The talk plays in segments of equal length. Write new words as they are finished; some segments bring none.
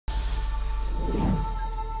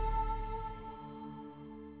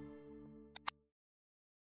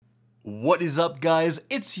What is up, guys?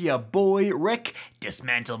 It's ya boy Rick.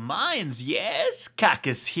 Dismantle Mines, yes?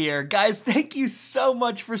 Cacus here. Guys, thank you so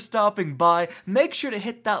much for stopping by. Make sure to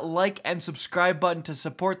hit that like and subscribe button to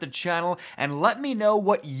support the channel, and let me know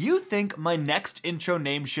what you think my next intro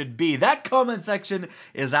name should be. That comment section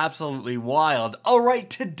is absolutely wild. Alright,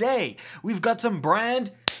 today we've got some brand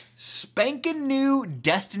spankin' new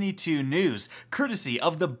Destiny 2 news, courtesy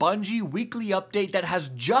of the Bungie weekly update that has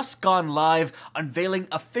just gone live, unveiling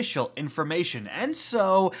official information. And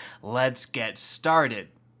so, let's get started.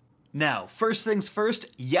 Now, first things first,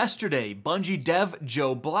 yesterday, Bungie dev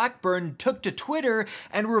Joe Blackburn took to Twitter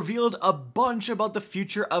and revealed a bunch about the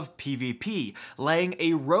future of PvP, laying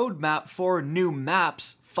a roadmap for new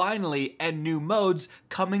maps, finally, and new modes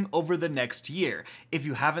coming over the next year. If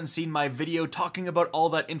you haven't seen my video talking about all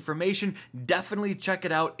that information, definitely check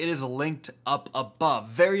it out. It is linked up above.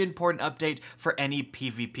 Very important update for any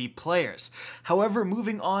PvP players. However,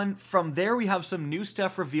 moving on from there, we have some new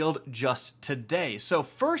stuff revealed just today. So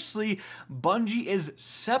firstly, Bungie is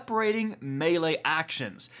separating melee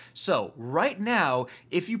actions. So right now,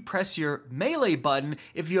 if you press your melee button,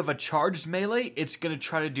 if you have a charged melee, it's going to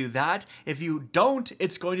try to do that. If you don't,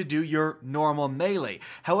 it's going to do your normal melee.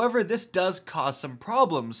 However, this does cause some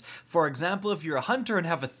problems. For example, if you're a hunter and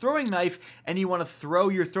have a throwing knife and you want to throw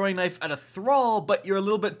your throwing knife at a thrall, but you're a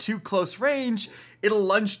little bit too close range, it'll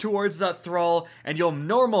lunge towards that thrall and you'll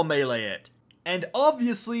normal melee it. And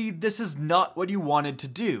obviously, this is not what you wanted to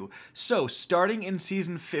do. So, starting in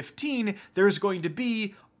Season 15, there's going to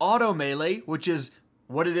be auto melee, which is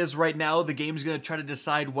what it is right now. The game's going to try to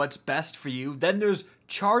decide what's best for you. Then there's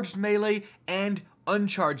charged melee and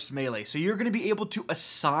uncharged melee. So you're going to be able to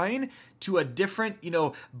assign to a different,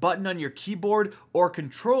 button on your keyboard or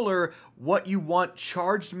controller what you want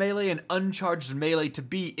charged melee and uncharged melee to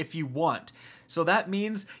be if you want. So that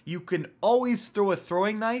means you can always throw a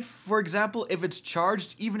throwing knife, for example, if it's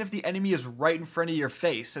charged, even if the enemy is right in front of your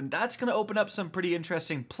face. And that's going to open up some pretty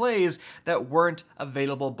interesting plays that weren't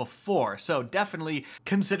available before. So definitely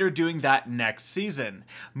consider doing that next season.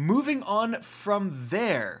 Moving on from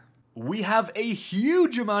there, we have a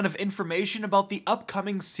huge amount of information about the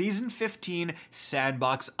upcoming Season 15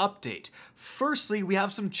 Sandbox update. Firstly, we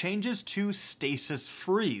have some changes to Stasis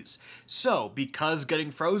Freeze. So, because getting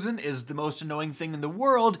frozen is the most annoying thing in the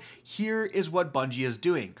world, here is what Bungie is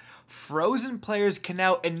doing. Frozen players can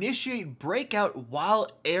now initiate Breakout while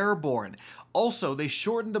airborne. Also, they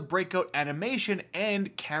shortened the breakout animation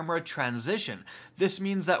and camera transition. This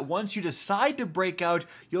means that once you decide to break out,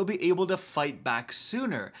 you'll be able to fight back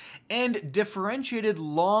sooner. And differentiated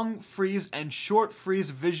long freeze and short freeze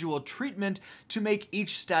visual treatment to make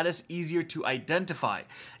each status easier to identify.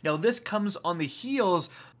 Now, this comes on the heels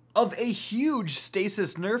of a huge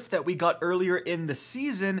stasis nerf that we got earlier in the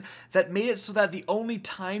season that made it so that the only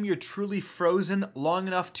time you're truly frozen long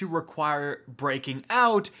enough to require breaking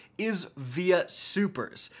out is via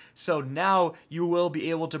supers. So now you will be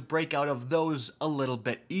able to break out of those a little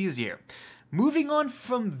bit easier. Moving on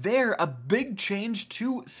from there, a big change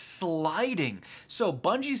to sliding. So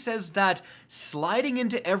Bungie says that sliding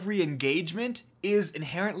into every engagement is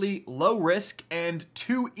inherently low risk and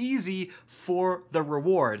too easy for the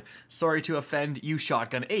reward. Sorry to offend you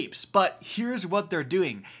shotgun apes, but here's what they're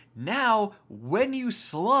doing. Now, when you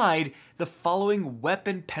slide, the following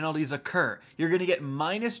weapon penalties occur. You're going to get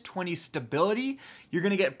minus 20 stability, you're going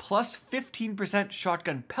to get plus 15%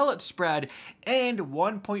 shotgun pellet spread, and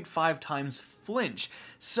 1.5 times flinch.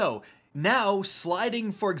 So, now,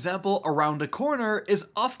 sliding, for example, around a corner is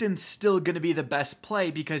often still going to be the best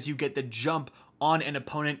play because you get the jump on an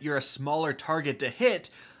opponent, you're a smaller target to hit,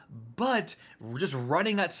 but just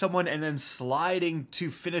running at someone and then sliding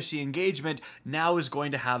to finish the engagement now is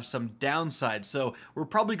going to have some downsides. So we're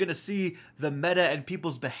probably going to see the meta and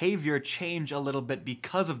people's behavior change a little bit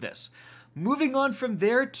because of this. Moving on from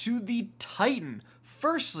there to the Titan.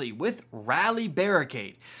 Firstly, with Rally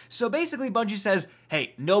Barricade. So basically Bungie says,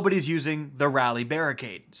 hey, nobody's using the Rally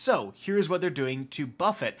Barricade. So here's what they're doing to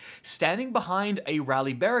buff it. Standing behind a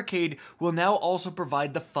Rally Barricade will now also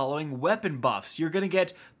provide the following weapon buffs. You're going to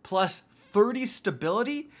get plus 30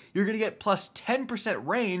 stability, you're going to get plus 10%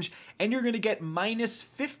 range, and you're going to get minus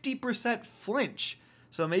 50% flinch.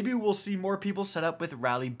 So maybe we'll see more people set up with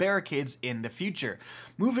rally barricades in the future.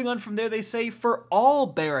 Moving on from there, they say for all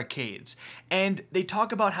barricades. And they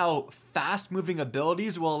talk about how fast-moving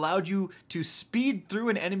abilities will allow you to speed through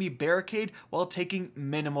an enemy barricade while taking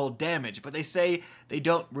minimal damage. But they say they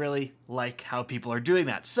don't really like how people are doing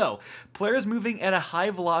that. So, players moving at a high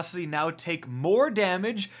velocity now take more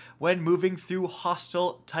damage when moving through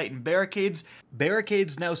hostile Titan barricades.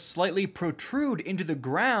 Barricades now slightly protrude into the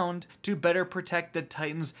ground to better protect the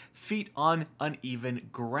Titan's feet on uneven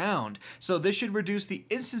ground. So this should reduce the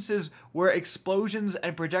instances where explosions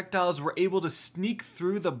and projectiles were able to sneak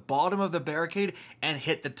through the bottom of the barricade and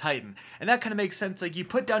hit the Titan. And that kind of makes sense. Like, you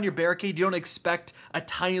put down your barricade, you don't expect a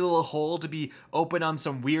tiny little hole to be open on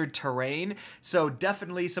some weird terrain. So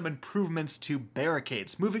definitely some improvements to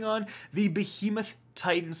barricades. Moving on, the Behemoth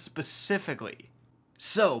Titan specifically.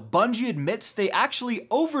 So, Bungie admits they actually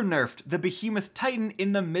over-nerfed the Behemoth Titan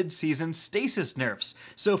in the mid-season stasis nerfs.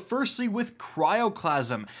 So firstly, with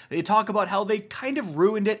Cryoclasm, they talk about how they kind of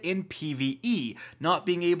ruined it in PvE, not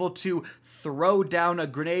being able to throw down a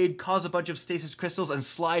grenade, cause a bunch of stasis crystals, and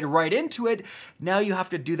slide right into it. Now you have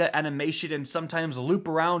to do that animation and sometimes loop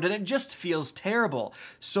around, and it just feels terrible.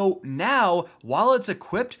 So now, while it's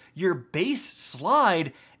equipped, your base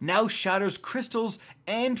slide now shatters crystals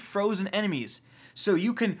and frozen enemies. So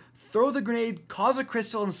you can throw the grenade, cause a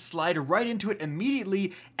crystal, and slide right into it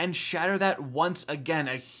immediately and shatter that once again.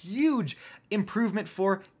 A huge improvement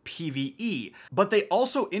for PvE. But they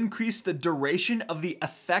also increase the duration of the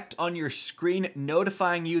effect on your screen,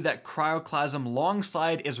 notifying you that Cryoclasm long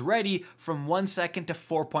slide is ready from 1 second to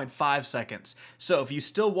 4.5 seconds. So if you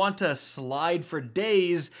still want to slide for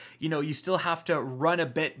days, you know, you still have to run a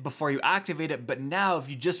bit before you activate it. But now if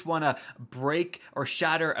you just want to break or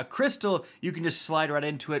shatter a crystal, you can just slide right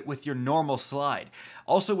into it with your normal slide.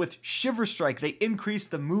 Also with Shiver Strike, they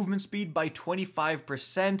increased the movement speed by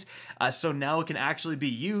 25%, so now it can actually be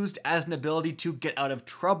used as an ability to get out of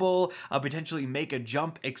trouble, potentially make a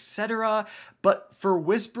jump, etc. But for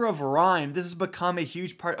Whisper of Rhyme, this has become a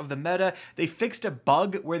huge part of the meta. They fixed a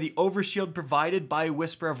bug where the overshield provided by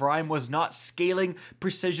Whisper of Rhyme was not scaling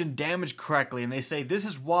precision damage correctly, and they say this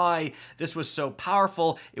is why this was so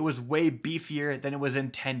powerful. It was way beefier than it was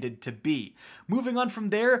intended to be. Moving on from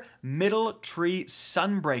there, Middle Tree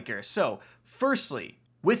Sunbreaker. So, firstly,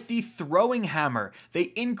 with the throwing hammer, they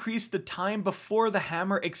increase the time before the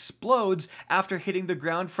hammer explodes after hitting the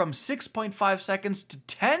ground from 6.5 seconds to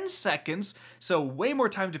 10 seconds, so way more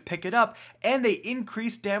time to pick it up, and they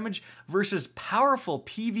increase damage versus powerful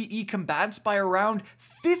PvE combatants by around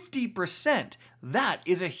 50%. That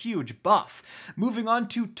is a huge buff. Moving on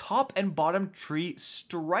to top and bottom tree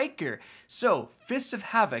striker. So, Fists of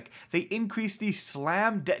Havoc, they increase the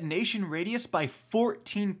slam detonation radius by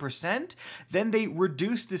 14%, then they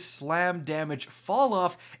reduce the slam damage fall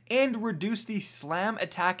off and reduce the slam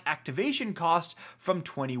attack activation cost from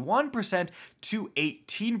 21% to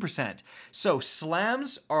 18%. So,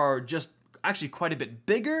 slams are just actually quite a bit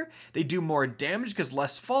bigger, they do more damage because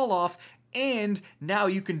less fall off, and now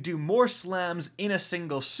you can do more slams in a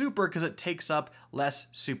single super because it takes up less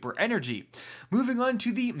super energy. Moving on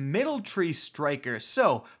to the Middle Tree Striker.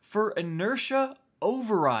 So, for Inertia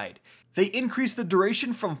Override, they increase the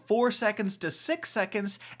duration from 4 seconds to 6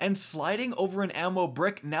 seconds, and sliding over an ammo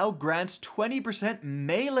brick now grants 20%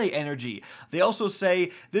 melee energy. They also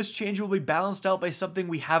say this change will be balanced out by something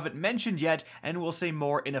we haven't mentioned yet, and we'll say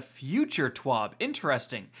more in a future TWAB.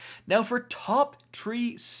 Interesting. Now for Top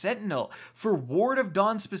Tree Sentinel, for Ward of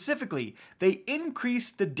Dawn specifically, they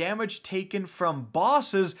increase the damage taken from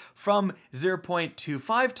bosses from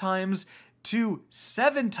 0.25 times to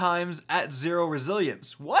 7 times at 0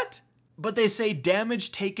 resilience. What? But they say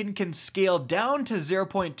damage taken can scale down to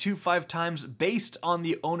 0.25 times based on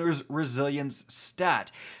the owner's resilience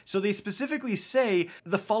stat. So they specifically say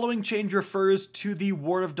the following change refers to the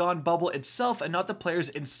Ward of Dawn bubble itself and not the players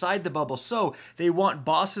inside the bubble. So they want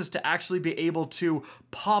bosses to actually be able to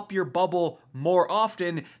pop your bubble more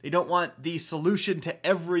often. They don't want the solution to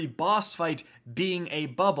every boss fight being a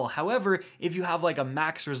bubble. However, if you have like a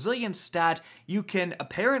max resilience stat, you can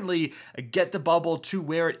apparently get the bubble to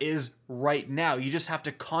where it is right now. You just have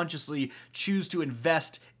to consciously choose to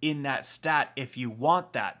invest in that stat if you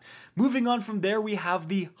want that. Moving on from there, we have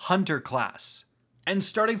the Hunter class. And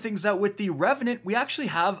starting things out with the Revenant, we actually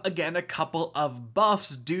have, again, a couple of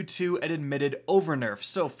buffs due to an admitted overnerf.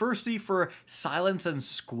 So firstly, for Silence and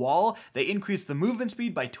Squall, they increase the movement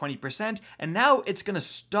speed by 20%, and now it's going to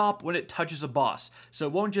stop when it touches a boss. So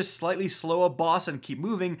it won't just slightly slow a boss and keep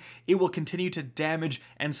moving, it will continue to damage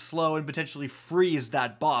and slow and potentially freeze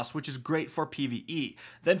that boss, which is great for PvE.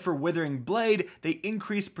 Then for Withering Blade, they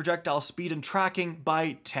increase projectile speed and tracking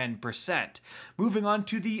by 10%. Moving on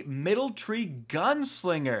to the Middle Tree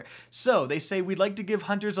Gunslinger. So they say we'd like to give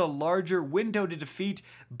hunters a larger window to defeat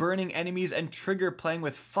burning enemies and trigger playing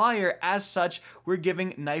with fire. As such, we're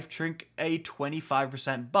giving Knife Trick a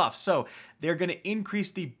 25% buff. So they're going to increase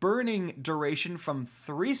the burning duration from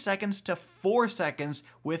 3 seconds to 4 seconds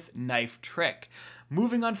with Knife Trick.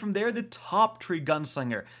 Moving on from there, the top tree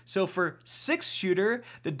gunslinger. So for 6 shooter,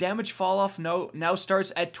 the damage fall off now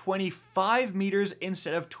starts at 25 meters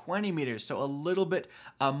instead of 20 meters. So a little bit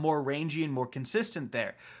more rangy and more consistent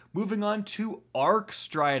there. Moving on to Arc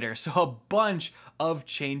Strider, so a bunch of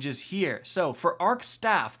changes here. So for Arc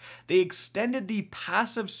Staff, they extended the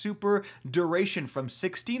passive super duration from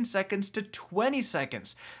 16 seconds to 20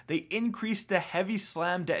 seconds. They increased the heavy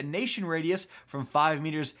slam detonation radius from 5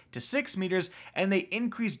 meters to 6 meters, and they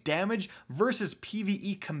increased damage versus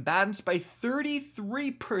PvE combatants by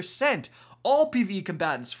 33%. All PvE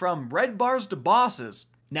combatants from red bars to bosses.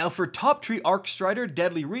 Now for top tree Arc Strider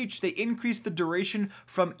Deadly Reach, they increased the duration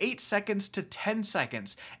from 8 seconds to 10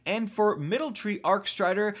 seconds. And for middle tree Arc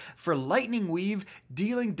Strider, for Lightning Weave,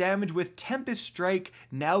 dealing damage with Tempest Strike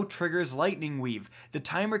now triggers Lightning Weave. The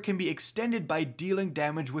timer can be extended by dealing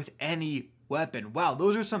damage with any weapon. Wow,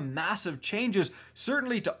 those are some massive changes.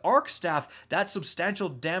 Certainly to Arc Staff, that substantial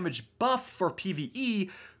damage buff for PvE.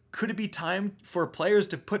 Could it be time for players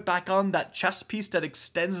to put back on that chest piece that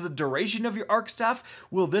extends the duration of your Arc Staff?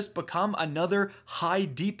 Will this become another high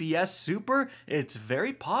DPS super? It's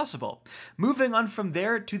very possible. Moving on from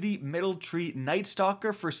there to the middle tree Night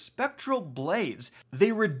Stalker for Spectral Blades.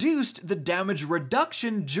 They reduced the damage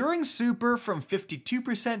reduction during super from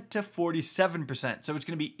 52% to 47%, so it's going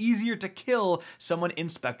to be easier to kill someone in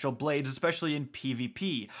Spectral Blades, especially in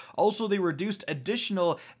PvP. Also, they reduced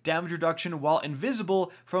additional damage reduction while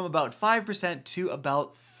invisible from about 5% to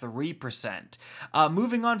about 3%.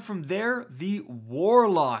 Moving on from there, the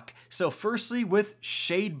Warlock. So firstly with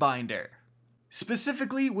Shadebinder.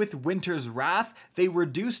 Specifically with Winter's Wrath, they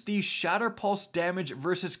reduced the Shatter Pulse damage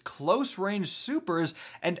versus close range supers,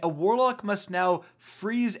 and a Warlock must now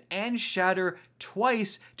freeze and shatter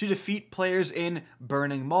twice to defeat players in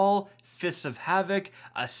Burning Maul, Fists of Havoc,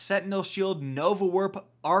 a Sentinel Shield, Nova Warp,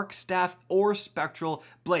 Arc Staff, or Spectral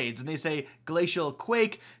Blades. And they say Glacial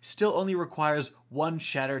Quake still only requires 1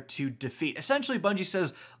 shatter to defeat. Essentially, Bungie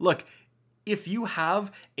says, look, if you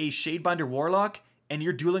have a Shadebinder Warlock and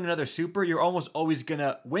you're dueling another super, you're almost always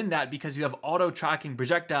gonna win that because you have auto-tracking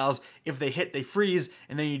projectiles. If they hit, they freeze,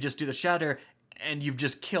 and then you just do the shatter, and you've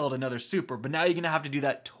just killed another super. But now you're going to have to do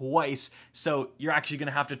that twice, so you're actually going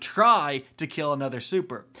to have to try to kill another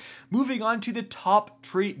super. Moving on to the top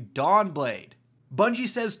tree Dawnblade. Bungie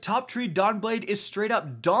says top tree Dawnblade is straight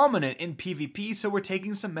up dominant in PvP, so we're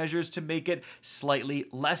taking some measures to make it slightly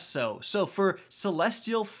less so. So for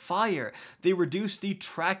Celestial Fire, they reduced the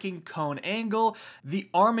tracking cone angle, the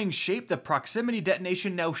arming shape, the proximity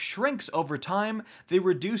detonation now shrinks over time, they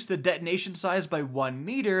reduced the detonation size by 1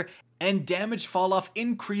 meter, and damage falloff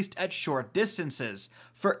increased at short distances.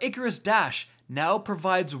 For Icarus Dash, now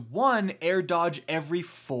provides 1 air dodge every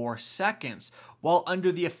 4 seconds, while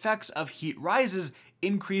under the effects of Heat Rises,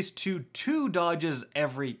 increased to 2 dodges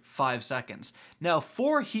every 5 seconds. Now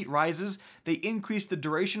for Heat Rises, they increased the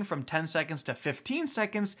duration from 10 seconds to 15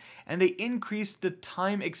 seconds, and they increased the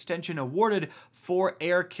time extension awarded for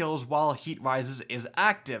air kills while Heat Rises is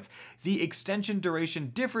active. The extension duration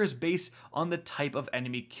differs based on the type of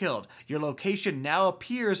enemy killed. Your location now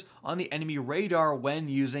appears on the enemy radar when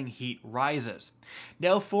using Heat Rises.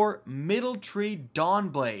 Now for Middle Tree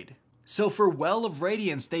Dawnblade. So for Well of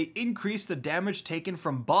Radiance, they increased the damage taken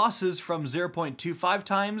from bosses from 0.25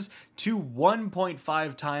 times to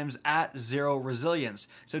 1.5 times at 0 resilience.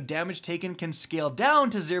 So damage taken can scale down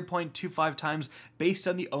to 0.25 times based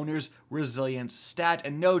on the owner's resilience stat.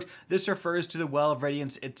 And note, this refers to the Well of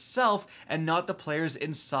Radiance itself and not the players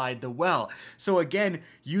inside the well. So again,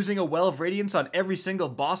 using a Well of Radiance on every single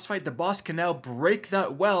boss fight, the boss can now break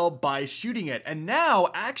that well by shooting it. And now,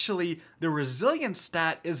 actually, the resilience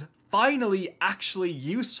stat is finally actually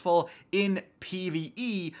useful in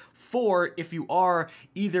PvE for if you are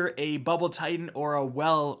either a Bubble Titan or a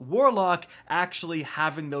Well Warlock, actually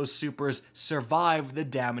having those supers survive the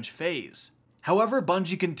damage phase. However,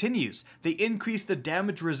 Bungie continues. They increase the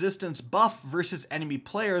damage resistance buff versus enemy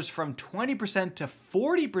players from 20% to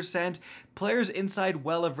 40%. Players inside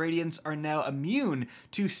Well of Radiance are now immune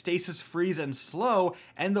to stasis freeze and slow,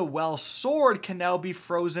 and the Well Sword can now be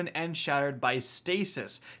frozen and shattered by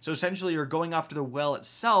stasis. So essentially you're going after the well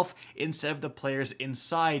itself instead of the players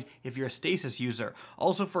inside if you're a stasis user.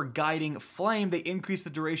 Also for Guiding Flame, they increase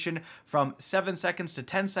the duration from 7 seconds to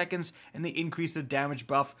 10 seconds, and they increase the damage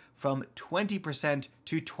buff from 20%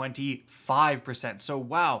 to 25%. So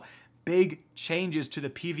wow, big changes to the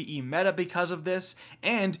PvE meta because of this,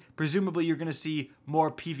 and presumably you're going to see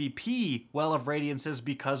more PvP Well of Radiances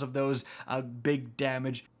because of those big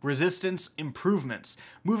damage resistance improvements.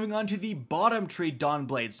 Moving on to the bottom tree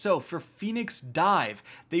Dawnblade. So for Phoenix Dive,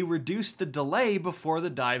 they reduced the delay before the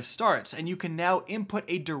dive starts, and you can now input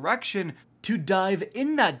a direction to dive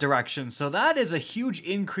in that direction. So that is a huge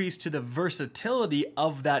increase to the versatility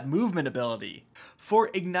of that movement ability. For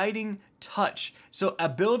Igniting Touch, so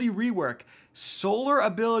ability rework, solar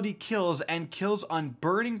ability kills and kills on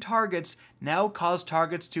burning targets now cause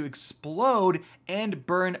targets to explode and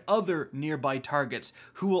burn other nearby targets,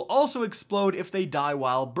 who will also explode if they die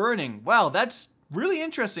while burning. Wow, that's really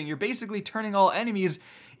interesting. You're basically turning all enemies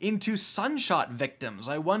into sunshot victims.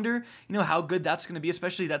 I wonder, how good that's going to be,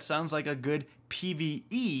 especially that sounds like a good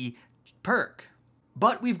PvE perk.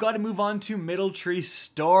 But we've got to move on to Middle Tree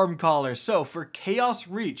Stormcaller. So for Chaos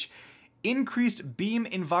Reach, increased beam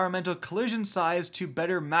environmental collision size to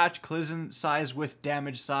better match collision size with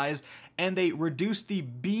damage size, and they reduced the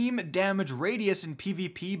beam damage radius in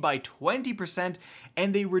PvP by 20%,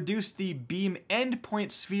 and they reduced the beam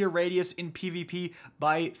endpoint sphere radius in PvP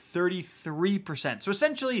by 33%. So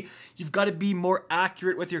essentially, you've got to be more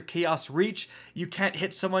accurate with your Chaos Reach. You can't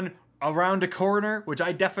hit someone around a corner, which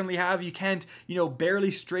I definitely have. You can't, barely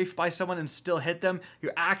strafe by someone and still hit them.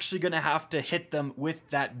 You're actually going to have to hit them with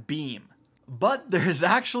that beam. But there's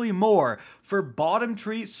actually more. For Bottom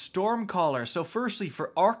Tree Stormcaller, so firstly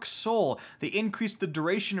for Arc Soul, they increased the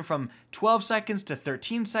duration from 12 seconds to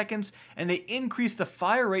 13 seconds, and they increased the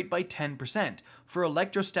fire rate by 10%. For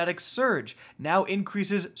Electrostatic Surge, now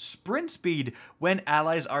increases sprint speed when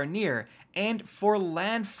allies are near. And for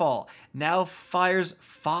Landfall, now fires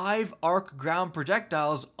 5 arc ground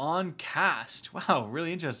projectiles on cast. Wow,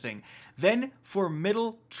 really interesting. Then for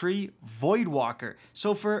Middle Tree Voidwalker,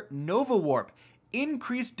 so for Nova Warp,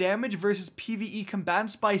 increased damage versus PvE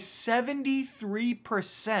combatants by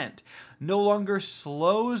 73%. No longer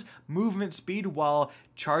slows movement speed while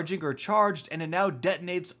charging or charged, and it now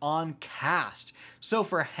detonates on cast. So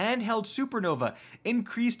for Handheld Supernova,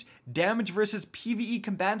 increased damage versus PvE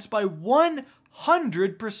combatants by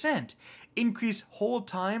 100%. Increase hold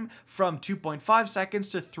time from 2.5 seconds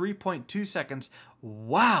to 3.2 seconds.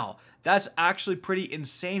 Wow, that's actually pretty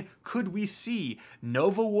insane. Could we see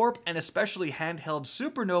Nova Warp and especially handheld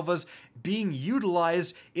supernovas being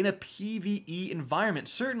utilized in a PvE environment?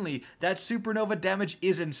 Certainly, that supernova damage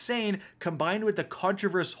is insane, combined with the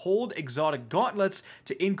Controverse Hold exotic gauntlets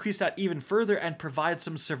to increase that even further and provide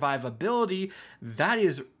some survivability. That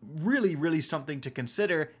is really, really something to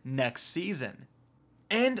consider next season.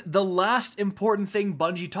 And the last important thing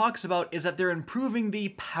Bungie talks about is that they're improving the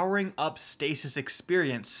powering up stasis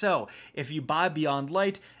experience. So if you buy Beyond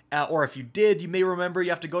Light, or if you did, you may remember you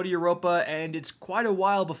have to go to Europa, and it's quite a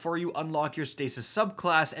while before you unlock your stasis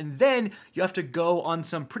subclass, and then you have to go on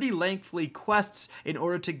some pretty lengthy quests in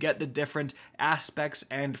order to get the different aspects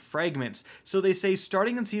and fragments. So they say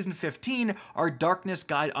starting in Season 15, our Darkness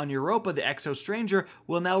Guide on Europa, the Exo Stranger,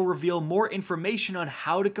 will now reveal more information on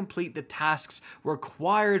how to complete the tasks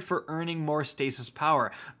required for earning more stasis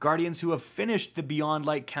power. Guardians who have finished the Beyond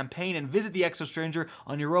Light campaign and visit the Exo Stranger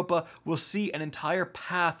on Europa will see an entire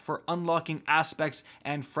path for unlocking aspects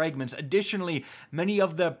and fragments. Additionally, many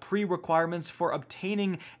of the pre-requirements for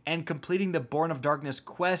obtaining and completing the Born of Darkness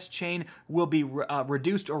quest chain will be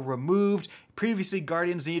reduced or removed. Previously,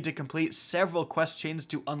 Guardians needed to complete several quest chains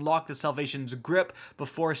to unlock the Salvation's Grip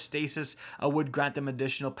before stasis would grant them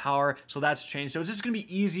additional power, so that's changed. So it's just going to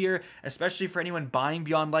be easier, especially for anyone buying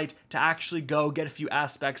Beyond Light, to actually go get a few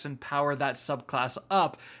aspects and power that subclass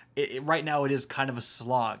up. Right now, it is kind of a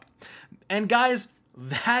slog. And guys,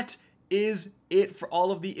 that is it for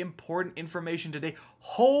all of the important information today.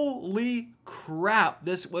 Holy crap,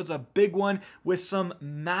 this was a big one with some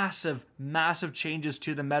massive changes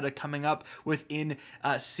to the meta coming up within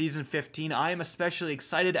Season 15. I am especially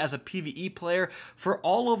excited as a PvE player for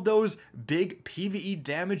all of those big PvE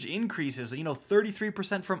damage increases.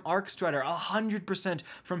 33% from Arc Strider, 100%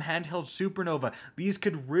 from Handheld Supernova. These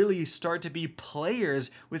could really start to be players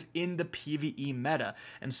within the PvE meta.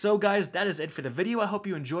 And so guys, that is it for the video. I hope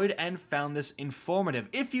you enjoyed and found this informative.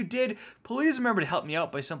 If you did, please remember to help me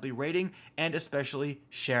out by simply rating and especially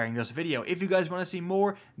sharing this video. If you guys want to see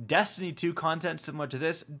more Destiny 2 content similar to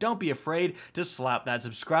this, don't be afraid to slap that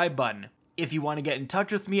subscribe button. If you want to get in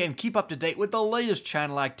touch with me and keep up to date with the latest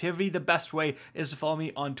channel activity, the best way is to follow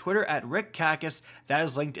me on Twitter at RickCacus. That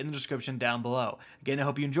is linked in the description down below. Again, I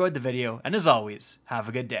hope you enjoyed the video, and as always, have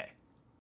a good day.